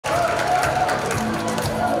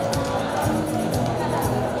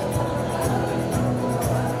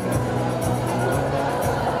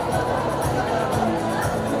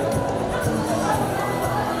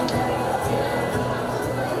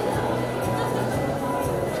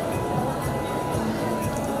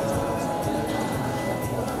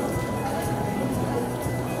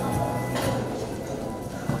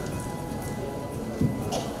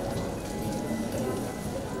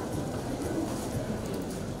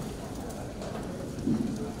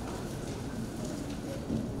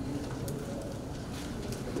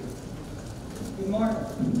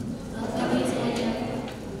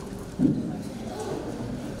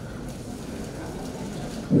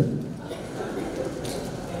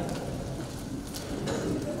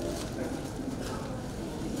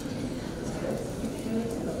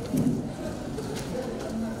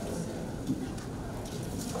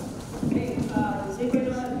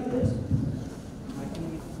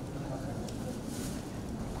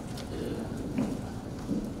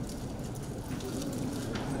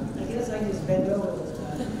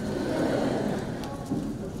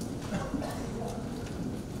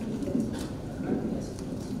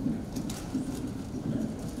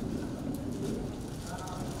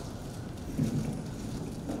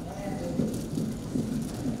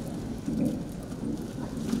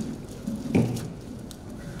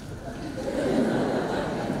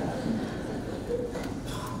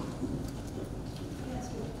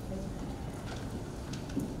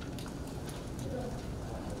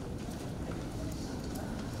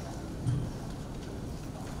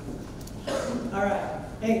All right.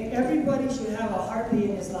 Hey, everybody should have a Hartley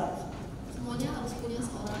in his life. Semuanya harus punya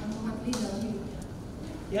seorang Hartley dalam hidup.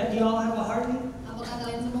 Yeah, do you all have a Hartley? Apakah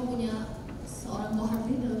kalian semua punya seorang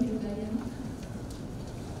Hartley dalam hidup kalian?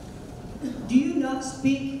 Do you not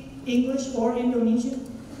speak English or Indonesian?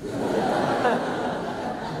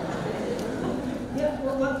 Yeah,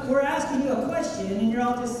 well, we're asking you a question, and you're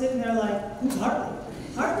all just sitting there like, who's Hartley?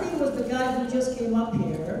 Hartley was the guy who just came up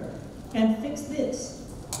here and fixed this.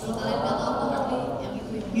 Kalau kalian nggak tahu Hartley, yang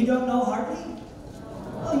itu yang You don't know Hartley?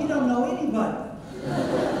 Oh, you don't know anybody.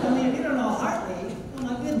 I mean, if you don't know Hartley, oh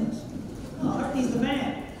my goodness. Oh, Hartley's the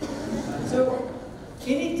man. So,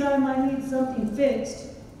 anytime I need something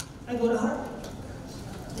fixed, I go to Hartley.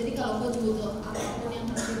 Jadi kalau coach butuh apapun yang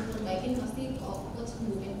harus diperbaikin, pasti coach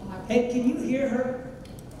hubungin ke Hartley. Hey, can you hear her?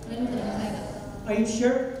 Kalian bisa dengar saya nggak? Are you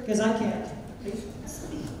sure? Because I can't.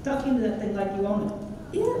 Talking to that thing like you own it.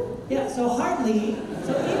 Iya. Yeah, so Hartley,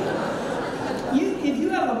 so if you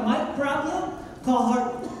have a mic problem, call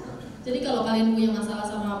Hartley. Jadi kalau kalian punya masalah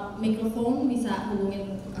sama mikrofon, bisa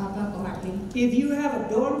hubungin ke Hartley. If you have a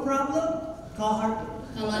dorm problem, call Hartley.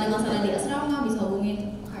 Kalau ada masalah di asrama, bisa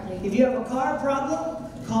hubungin Hartley. If you have a car problem,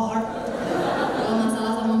 call Hartley. Kalau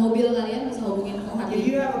masalah sama mobil kalian, bisa hubungin ke Hartley. If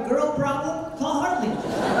you have a girl problem, call Hartley.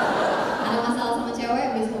 Ada masalah sama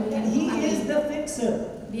cewek, bisa hubungin And ke he Hartley. is the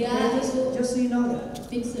fixer. Dia Yeah, itu just so you know that.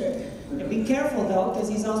 fixer. And be careful though, because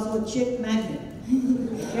he's also a chick magnet.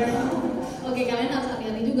 Be careful. Oke, kalian harus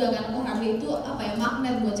hati-hati juga kan, Hartley itu apa ya,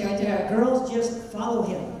 magnet buat Yeah, cewek-cewek. girls just follow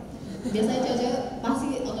him. Biasanya cewek-cewek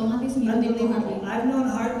pasti otomatis ngikutin Ko Hartley. I've known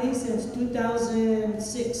Hartley since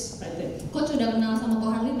 2006, I think. Coach sudah kenal sama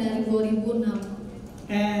Ko Hartley dari 2006.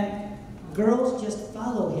 And girls just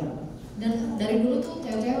follow him. Dan dari dulu tuh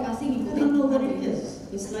cewek-cewek pasti I ngikutin don't know Ko what it Hartley. is.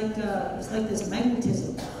 It's like this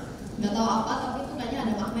magnetism. Nggak tahu apa, tapi itu kayaknya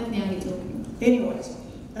ada magnetnya gitu. Anyways,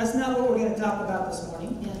 that's not what we're going to talk about this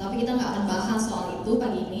morning. Ya, tapi kita nggak akan bahas soal itu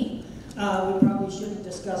pagi ini. We probably shouldn't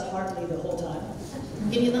discuss Hartley the whole time.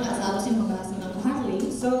 Mungkin kita nggak seharusnya membahas tentang Ko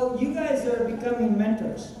Hartley. So you guys are becoming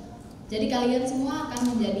mentors. Jadi kalian semua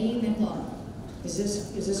akan menjadi mentor. Is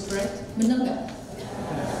this correct? Bener nggak?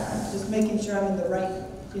 Just making sure I'm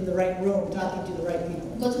in the right room, talking to the right people.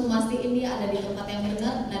 Coach memastikan dia ada di tempat yang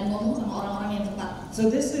benar dan ngomong sama orang-orang yang tepat. So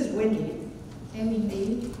this is Wendy. Saya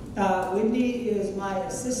Windy. Wendy is my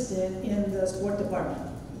assistant in the sport department.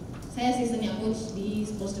 Saya asistennya coach di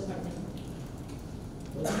sports department.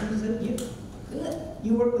 You, Good.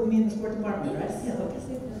 you work with me in the sport department, right? Yeah, okay.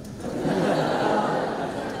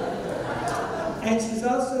 And she's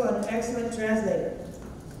also an excellent translator.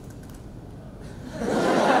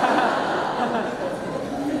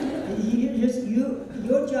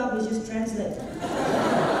 Your job is just translate.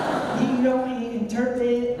 You don't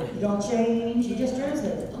interpret, you don't change, you just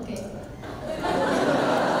translate. Oke.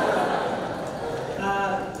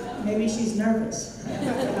 Maybe she's nervous.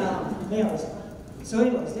 Anyways, so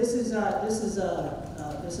anyways, this is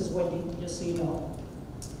Wendy, just so you know.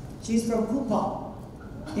 She's from Kupang.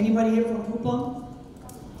 Anybody here from Kupang?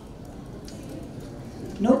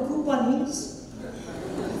 No Kupanese?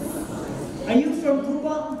 Are you from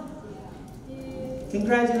Kupang?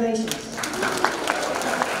 Congratulations.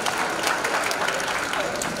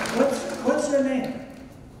 What's your name?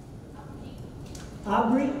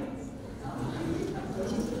 Aubrey?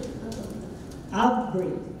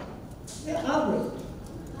 Aubrey. Yeah, Aubrey.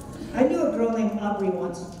 I knew a girl named Aubrey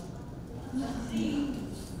once.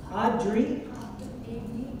 Audrey?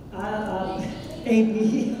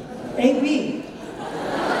 A.B. A.B.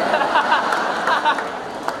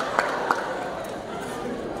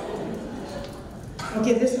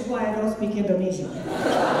 Okay, this is why I don't speak Indonesian.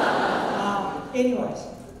 Anyways,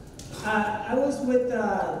 I was with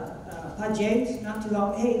Pa James not too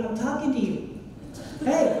long. Hey, I'm talking to you.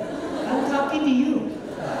 Hey, I'm talking to you.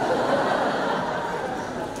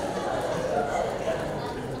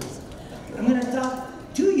 I'm going to talk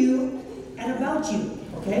to you and about you,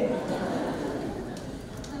 okay?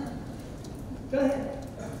 Go ahead.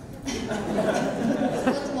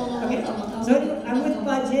 Okay, so I'm with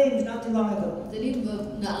Pa James not too long ago. Jadi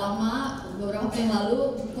nggak lama, beberapa waktu yang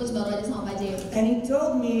lalu, coach baru aja sama Pak James. And he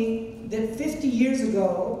told me that 50 years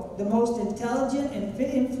ago, the most intelligent and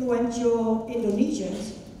influential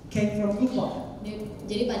Indonesians came from Kupang.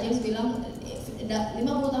 Jadi Pak James bilang 50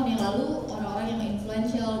 tahun yang lalu orang-orang yang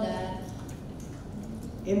influential and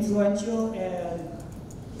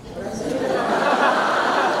what I say?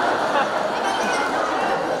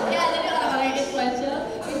 Ya, jadi orang-orang yang influential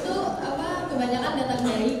itu kebanyakan datang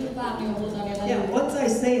dari Kupang 50 tahun yang lalu. Yeah, once I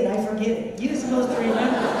say it, I forget it. You're supposed to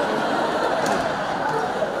remember.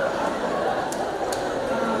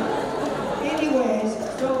 Anyways,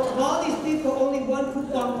 so all these people only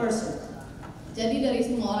Kupang person. Jadi dari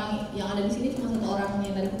semua orang yang ada di sini cuma satu orang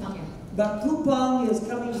yang dari Kupang ya. But Kupang is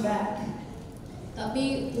coming back.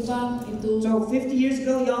 Tapi Kupang itu. So 50 years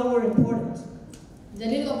ago, y'all were important.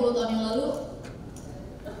 Jadi 50 tahun yang lalu,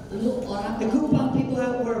 lu orang. The Kupang people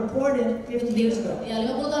were important 50 years ago. Ya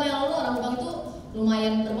 50 tahun yang lalu orang Kupang itu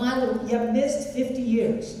lumayan berpengaruh. You missed 50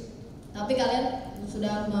 years. Tapi kalian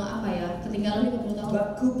sudah ketinggalan 50 tahun.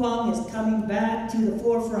 But Kupang is coming back to the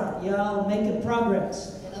forefront. Y'all making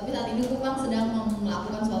progress. Tapi saat ini Kupang sedang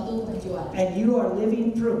melakukan suatu kemajuan. And you are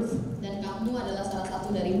living proof. Dan kamu adalah salah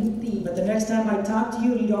satu dari bukti. But the next time I talk to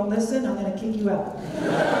you and you don't listen, I'm going to kick you out.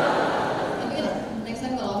 Tapi next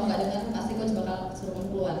time kalau kamu nggak dengar, pasti coach bakal suruh kamu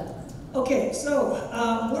keluar. Okay, so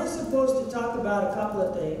we're supposed to talk about a couple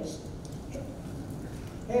of things.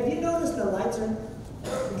 Hey, have you noticed the lights are?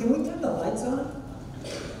 Can we turn the lights on?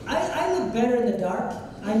 I look better in the dark,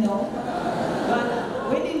 I know, but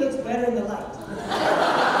Wendy looks better in the light.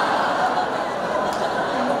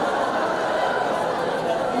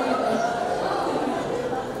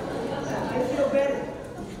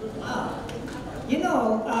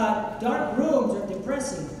 Dark rooms are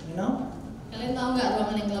depressing, you know? Kalian tahu nggak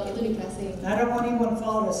ruangan yang gelap itu depressing? I don't want anyone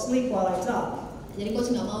falling asleep while I talk. Jadi coach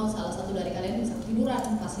nggak mau salah satu dari kalian bisa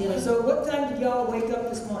tiduran pas dia. So what time did y'all wake up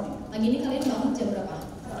this morning? Pagi ini kalian bangun jam berapa?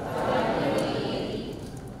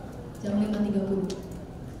 Jam 5.30.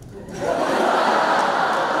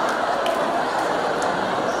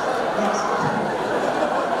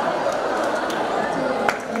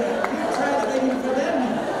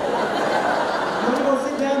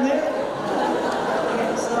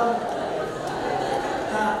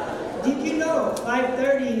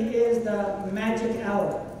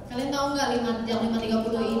 Kalian tahu nggak jam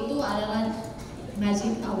 5.30 itu adalah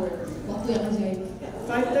magic hour, waktu yang ajaib.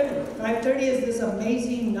 5:30 is this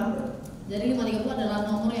amazing number. Jadi 5.30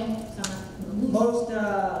 adalah nomor yang sangat bagus. Most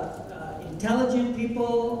intelligent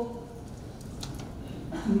people,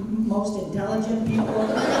 Kebanyakan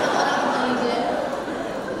orang intelijen,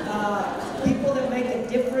 people that make a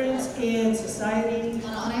difference in society,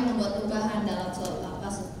 orang-orang yang membuat perubahan dalam suatu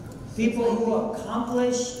people who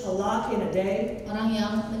accomplish a lot in a day. Orang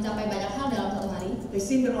yang mencapai banyak hal dalam satu hari. They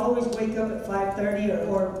seem to always wake up at 5:30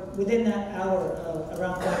 or within that hour,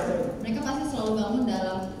 around 5:30. Mereka pasti selalu bangun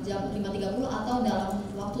dalam jam 5.30 atau dalam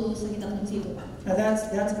waktu sekitar jam situ. Now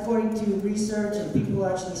that's according to research and people who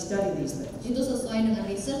actually study these things. Itu sesuai dengan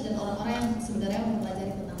research dan orang-orang yang sebenarnya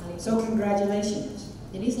mempelajari tentang hal itu. So congratulations.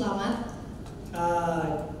 Jadi selamat.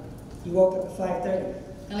 You woke up at 5:30.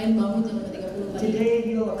 Kalian bangun jam 5.30 pagi. Today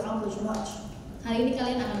you'll accomplish much. Hari ini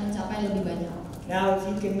kalian akan mencapai lebih banyak. Now if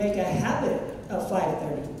you can make a habit of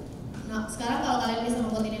 5:30. Nah, sekarang kalau kalian bisa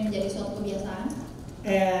membuat ini menjadi suatu kebiasaan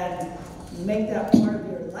and make that part of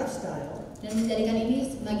your lifestyle, dan menjadikan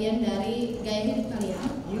ini bagian dari gaya hidup kalian,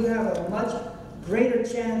 you have a much greater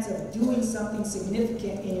chance of doing something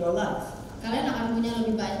significant in your life. Kalian akan punya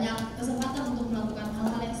lebih banyak kesempatan untuk melakukan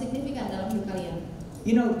hal-hal yang signifikan dalam hidup kalian.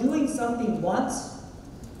 You know, doing something once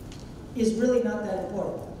is really not that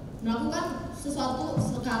important. Melakukan sesuatu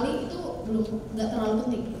sekali itu nggak terlalu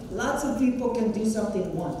penting. Lots of people can do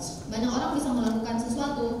something once. Banyak orang bisa melakukan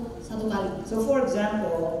sesuatu satu kali. So for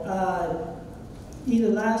example,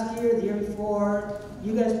 either last year or the year before,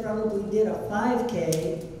 you guys probably did a 5K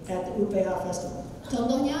at the UPH Festival.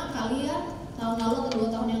 Contohnya kalian tahun lalu atau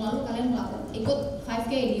 2 tahun yang lalu kalian ikut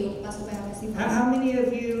 5K di pas UPH Festival. How many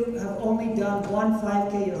of you have only done one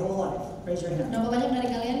 5K your whole life? Raise your hand. Berapa banyak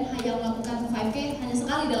dari kalian hanya melakukan 5K hanya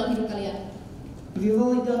sekali dalam hidup kalian? If you've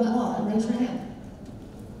only done one, raise your hand.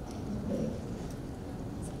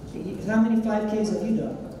 How many 5Ks have you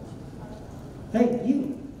done? Hey,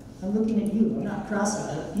 you. I'm looking at you. I'm not crossing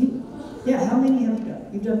it. You. Yeah, how many have you done?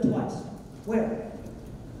 You've done twice. Where?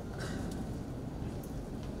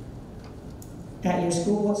 At your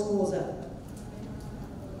school? What school is that?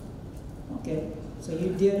 Okay. So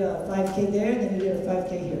you did a 5K there, then you did a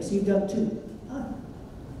 5K here. So you've done 2.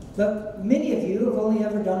 But many of you have only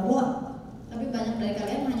ever done 1. Tapi banyak dari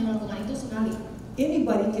kalian hanya melakukan itu sekali.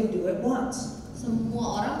 Anybody can do it once.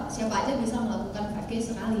 Semua orang, siapa aja bisa melakukan 5K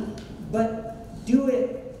sekali. But do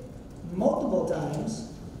it multiple times.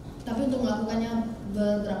 Tapi untuk melakukannya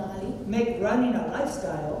beberapa kali, make running a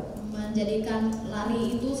lifestyle, menjadikan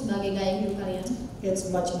lari itu sebagai gaya hidup kalian, it's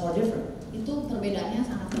much more different. Itu perbedaannya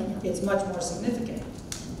sangat banyak. It's much more significant.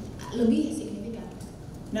 Lebih signifikan.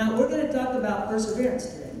 Now we're going to talk about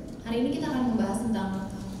perseverance today. Hari ini kita akan membahas tentang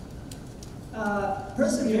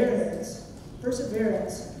perseverance.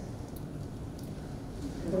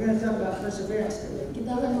 We're going to talk about perseverance today.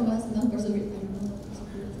 Kita akan membahas tentang perseverance.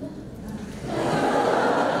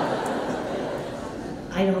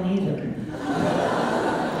 I don't either.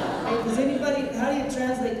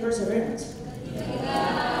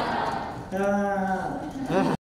 uh,